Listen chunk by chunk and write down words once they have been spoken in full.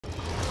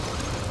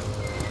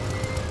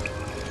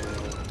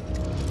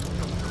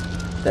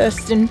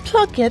Thurston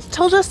Plunkett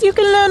told us you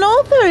can learn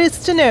all there is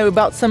to know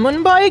about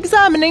someone by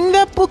examining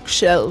their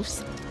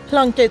bookshelves.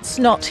 Plunkett's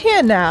not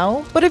here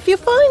now, but if you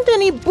find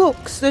any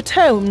books or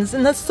tomes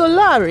in the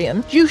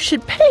solarium, you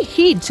should pay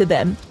heed to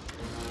them.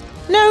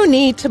 No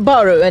need to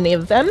borrow any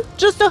of them.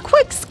 Just a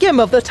quick skim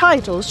of the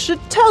titles should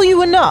tell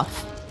you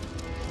enough.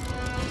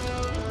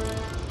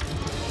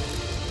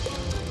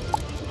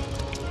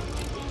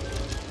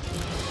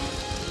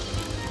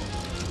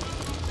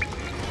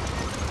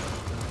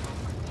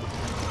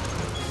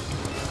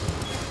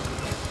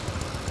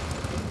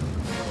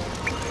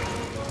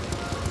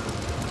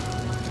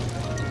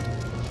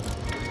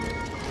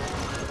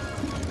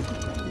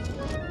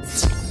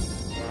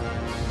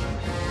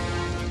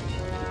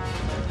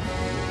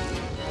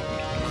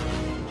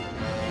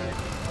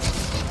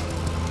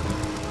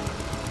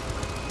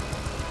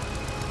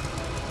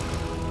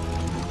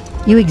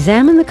 You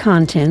examine the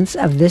contents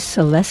of this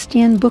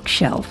Celestian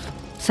bookshelf.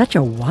 Such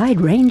a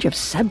wide range of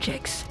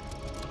subjects.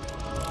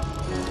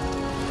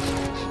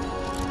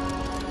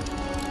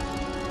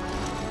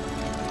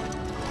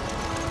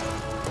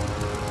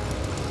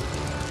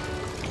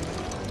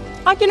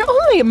 I can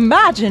only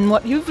imagine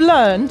what you've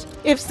learned.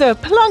 If Sir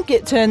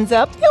Plunkett turns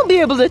up, you'll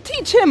be able to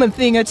teach him a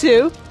thing or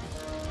two.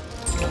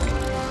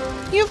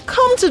 You've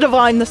come to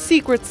divine the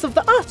secrets of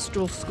the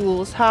astral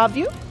schools, have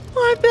you?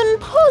 I've been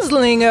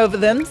puzzling over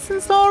them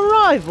since our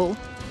arrival.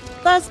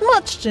 There's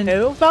much to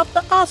know about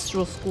the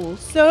astral schools,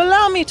 so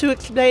allow me to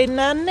explain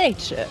their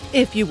nature,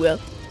 if you will.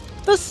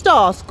 The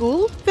Star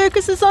School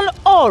focuses on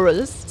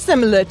auras,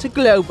 similar to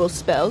global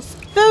spells,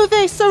 though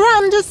they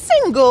surround a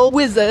single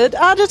wizard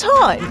at a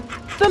time.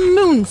 The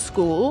Moon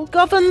School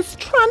governs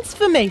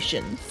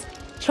transformations.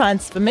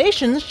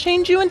 Transformations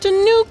change you into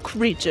new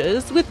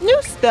creatures with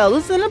new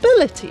spells and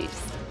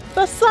abilities.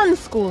 The Sun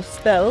School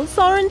spells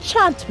are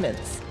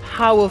enchantments,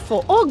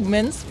 powerful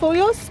augments for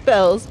your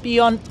spells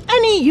beyond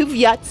any you've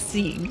yet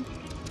seen.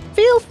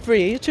 Feel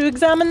free to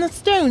examine the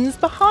stones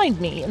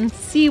behind me and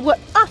see what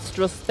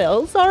astral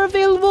spells are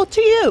available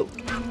to you.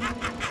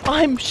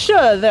 I'm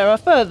sure there are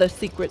further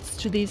secrets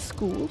to these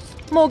schools.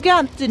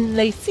 Morgant didn't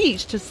lay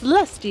siege to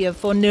Celestia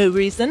for no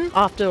reason,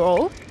 after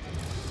all.